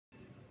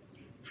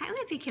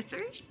Lippy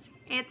Kissers,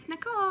 it's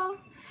Nicole,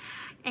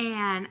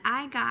 and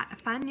I got a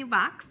fun new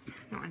box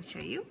I want to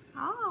show you.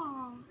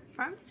 Oh,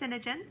 from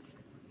SeneGence.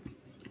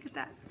 Look at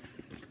that.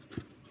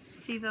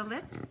 See the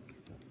lips?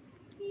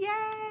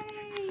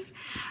 Yay!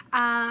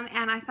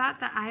 And I thought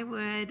that I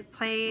would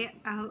play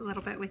a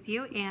little bit with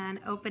you and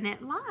open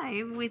it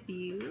live with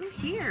you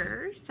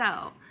here.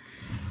 So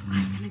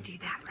I'm gonna do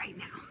that right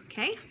now,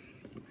 okay?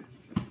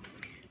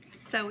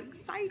 So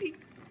exciting.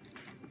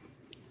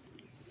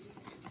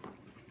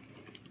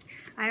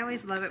 I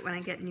always love it when I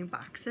get new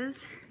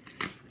boxes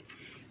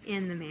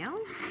in the mail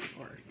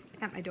or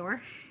at my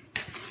door.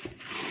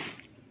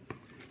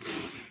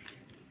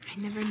 I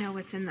never know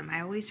what's in them.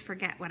 I always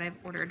forget what I've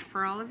ordered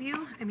for all of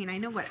you. I mean, I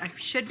know what I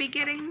should be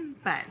getting,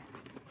 but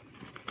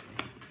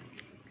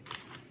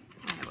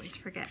I always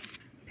forget.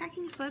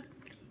 Packing slip.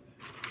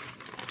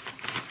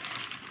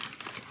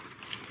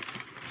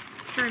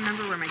 I have to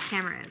remember where my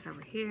camera is.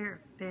 Over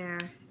here, there.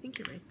 I think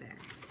you're right there.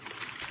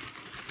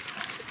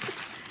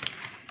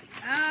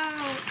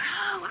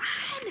 Oh,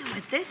 I know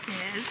what this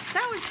is. So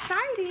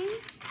exciting.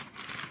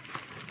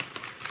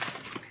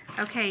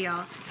 Okay,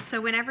 y'all.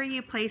 So whenever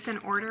you place an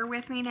order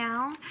with me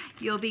now,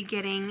 you'll be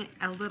getting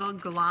a little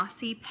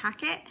glossy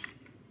packet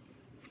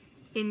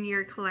in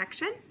your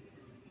collection.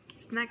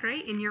 Isn't that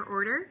great? In your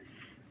order.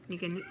 You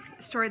can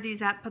store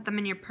these up, put them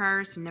in your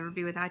purse, and never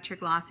be without your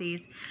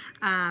glossies.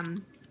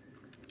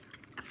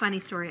 Funny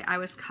story, I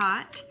was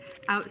caught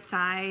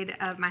outside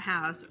of my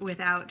house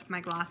without my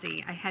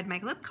glossy. I had my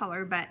lip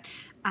color, but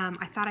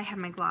I thought I had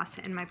my gloss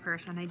in my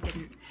purse and I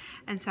didn't.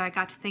 And so I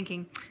got to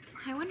thinking,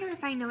 I wonder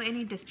if I know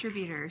any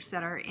distributors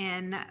that are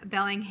in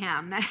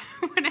Bellingham that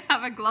would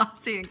have a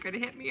glossy and could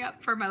hit me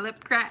up for my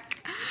lip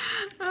crack.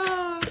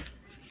 Oh,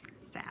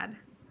 sad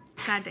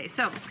day.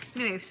 So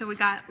anyway, so we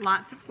got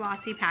lots of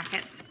glossy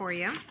packets for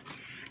you.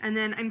 And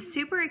then I'm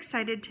super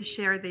excited to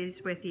share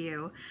these with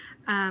you.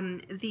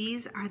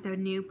 These are the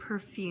new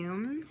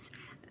perfumes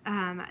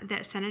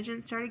that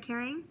SeneGence started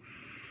carrying.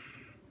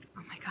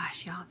 Oh my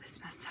gosh, y'all, this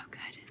smells so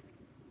good.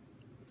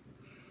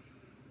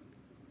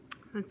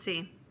 Let's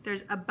see.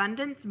 There's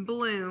Abundance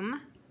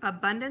Bloom,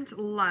 Abundance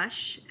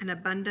Lush, and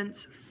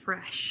Abundance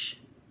Fresh.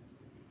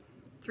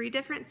 3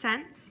 different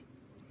scents.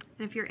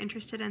 And if you're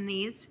interested in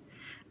these,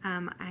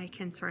 I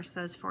can source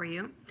those for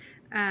you.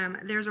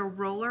 There's a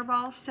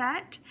rollerball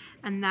set,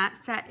 and that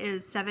set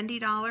is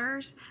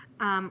 $70,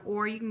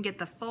 or you can get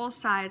the full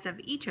size of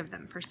each of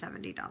them for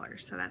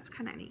 $70. So that's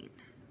kind of neat.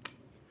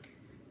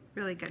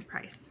 Really good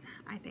price,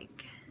 I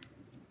think.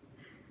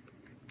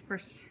 Of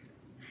course,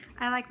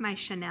 I like my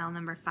Chanel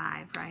number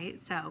 5, right?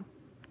 So,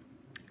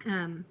 I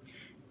don't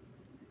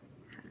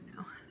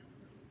know.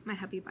 My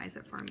hubby buys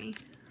it for me.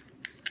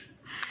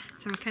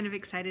 So I'm kind of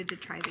excited to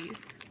try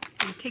these.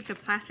 And take the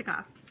plastic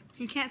off.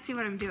 You can't see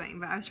what I'm doing,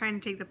 but I was trying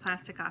to take the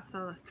plastic off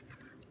the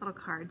little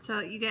card.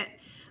 So you get,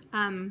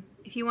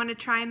 if you want to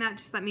try them out,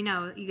 just let me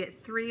know. You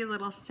get 3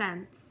 little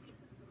scents,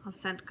 little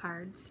scent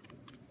cards.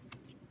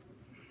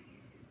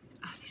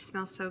 Oh, these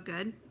smell so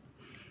good.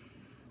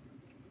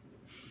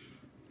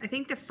 I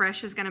think the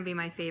Fresh is going to be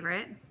my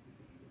favorite.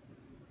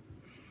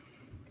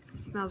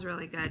 It smells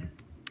really good.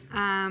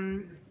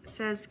 It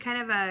says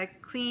kind of a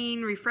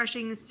clean,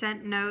 refreshing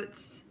scent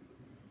notes,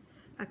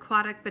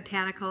 aquatic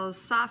botanicals,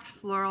 soft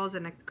florals,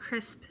 and a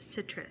crisp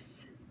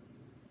citrus.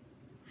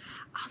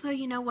 Although,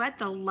 you know what?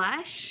 The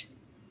Lush,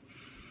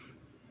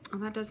 oh,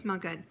 that does smell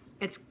good.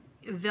 It's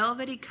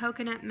velvety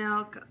coconut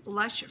milk,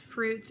 lush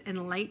fruits,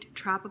 and light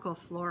tropical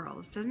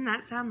florals. Doesn't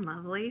that sound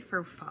lovely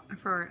for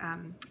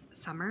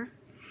summer?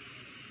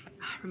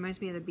 Oh, reminds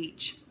me of the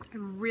beach. I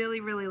really,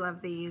 really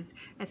love these.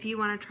 If you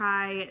want to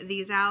try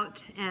these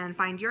out and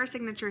find your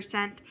signature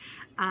scent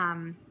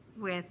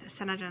with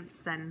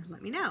SeneGence, then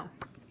let me know.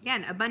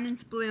 Again,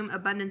 Abundance Bloom,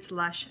 Abundance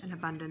Lush, and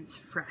Abundance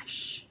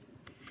Fresh.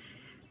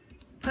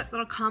 Put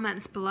little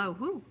comments below.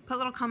 Woo, put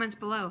little comments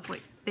below of what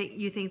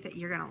you think that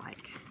you're gonna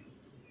like.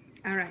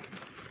 All right.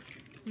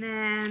 And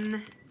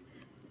then,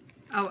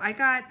 oh, I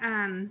got,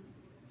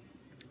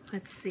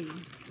 let's see.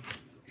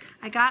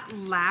 I got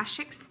Lash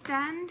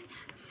Extend.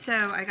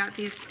 So I got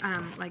these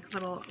like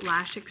little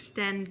Lash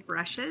Extend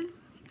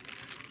brushes.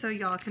 So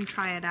y'all can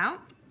try it out.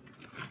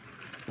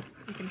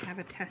 You can have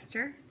a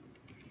tester.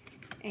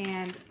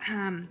 And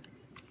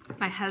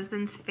my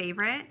husband's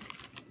favorite,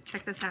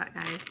 check this out,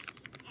 guys,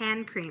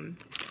 hand cream.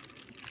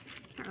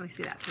 Can't really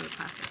see that through the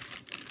plastic.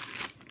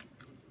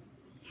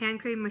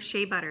 Hand cream with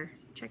shea butter.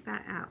 Check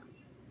that out.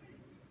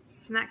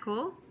 Isn't that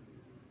cool?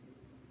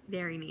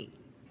 Very neat.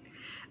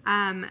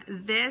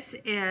 This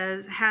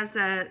has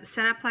a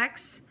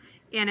Cineplex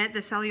in it,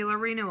 the cellular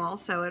renewal,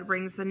 so it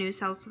brings the new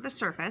cells to the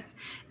surface.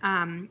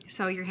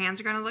 So your hands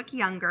are going to look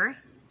younger.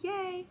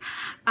 Yay!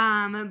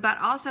 But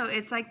also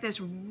it's like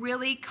this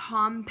really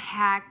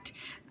compact,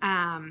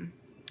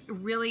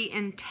 really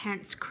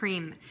intense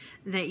cream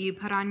that you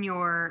put on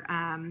your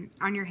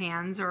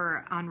hands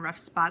or on rough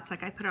spots.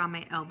 Like I put it on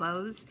my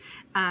elbows,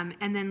 and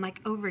then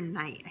like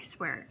overnight, I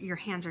swear, your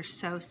hands are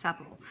so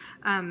supple.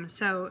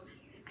 So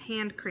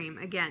hand cream,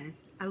 again,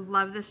 I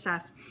love this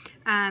stuff.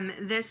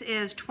 This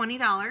is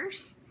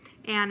 $20.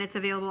 And it's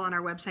available on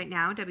our website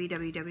now,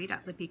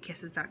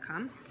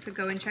 www.lippykisses.com. So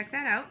go and check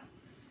that out.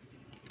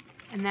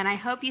 And then I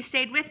hope you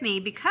stayed with me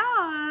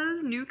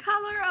because new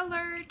color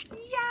alert.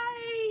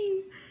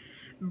 Yay!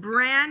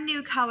 Brand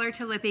new color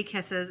to Lippy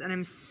Kisses, and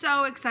I'm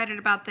so excited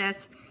about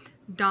this.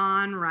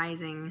 Dawn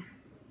Rising.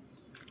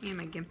 And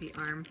my gimpy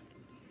arm.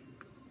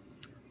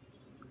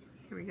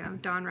 Here we go,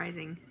 Dawn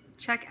Rising.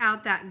 Check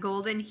out that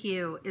golden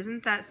hue.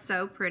 Isn't that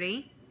so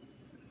pretty?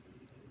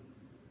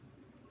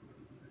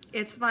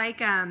 It's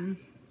like a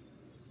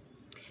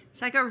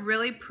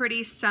really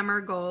pretty summer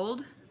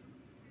gold.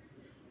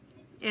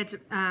 It's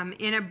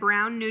in a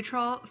brown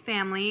neutral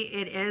family.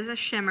 It is a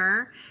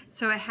shimmer,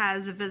 so it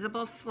has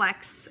visible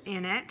flecks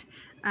in it.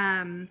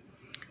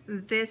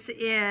 This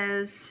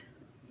is,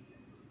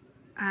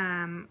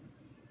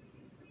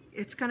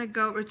 it's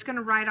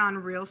gonna ride on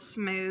real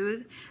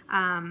smooth.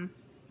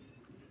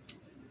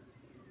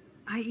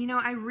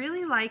 I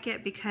really like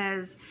it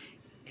because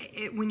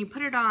when you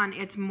put it on,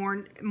 it's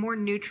more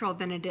neutral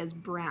than it is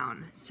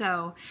brown.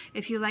 So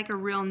if you like a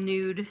real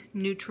nude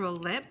neutral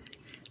lip,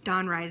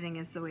 Dawn Rising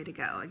is the way to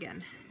go.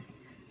 Again,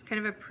 it's kind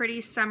of a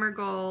pretty summer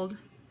gold.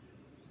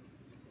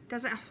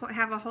 Doesn't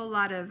have a whole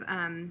lot of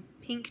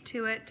pink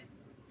to it.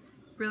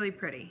 Really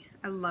pretty.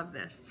 I love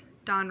this.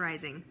 Dawn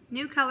Rising.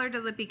 New color to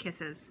Lippy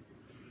Kisses.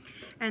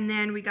 And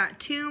then we got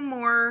 2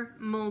 more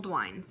mulled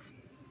wines.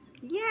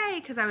 Yay,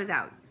 because I was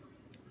out.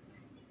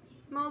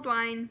 Mulled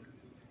wine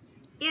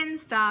in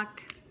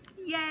stock.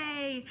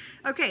 Yay.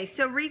 Okay,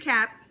 so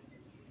recap.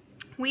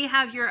 We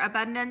have your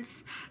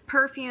Abundance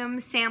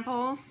perfume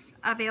samples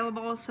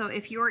available, so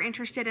if you're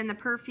interested in the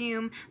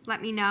perfume,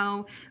 let me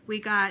know. We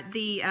got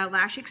the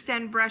Lash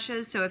Extend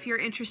brushes, so if you're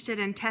interested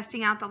in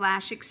testing out the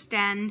Lash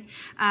Extend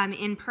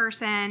in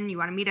person, you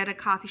want to meet at a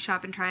coffee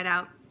shop and try it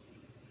out,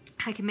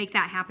 I can make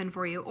that happen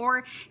for you.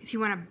 Or if you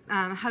want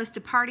to host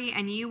a party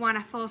and you want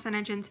a full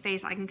SeneGence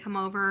face, I can come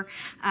over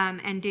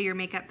and do your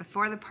makeup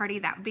before the party.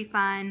 That would be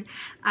fun.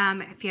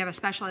 If you have a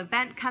special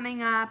event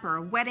coming up or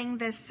a wedding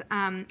this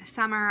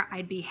summer,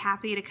 I'd be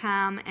happy to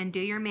come and do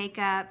your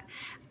makeup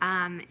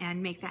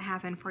and make that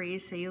happen for you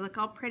so you look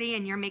all pretty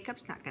and your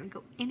makeup's not going to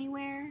go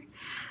anywhere.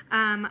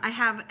 I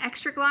have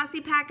extra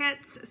glossy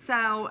packets,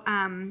 so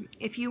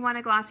if you want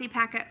a glossy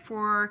packet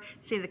for,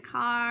 say, the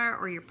car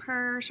or your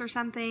purse or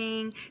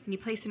something, and you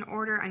place an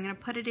order, I'm going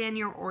to put it in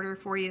your order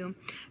for you.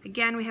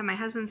 Again, we have my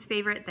husband's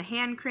favorite, the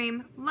hand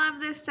cream. Love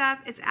this stuff.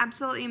 It's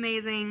absolutely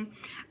amazing.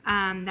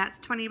 That's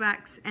 20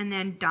 bucks. And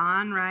then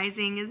Dawn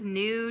Rising is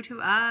new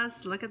to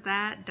us. Look at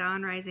that,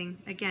 Dawn Rising.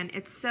 Again,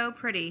 it's so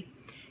pretty.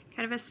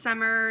 Kind of a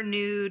summer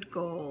nude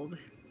gold.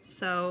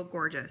 So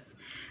gorgeous.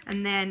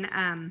 And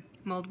then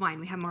mulled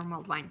wine. We have more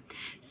mulled wine.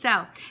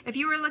 So if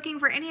you were looking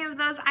for any of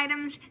those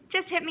items,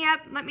 just hit me up.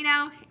 Let me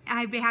know.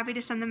 I'd be happy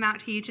to send them out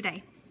to you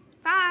today.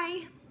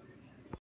 Bye.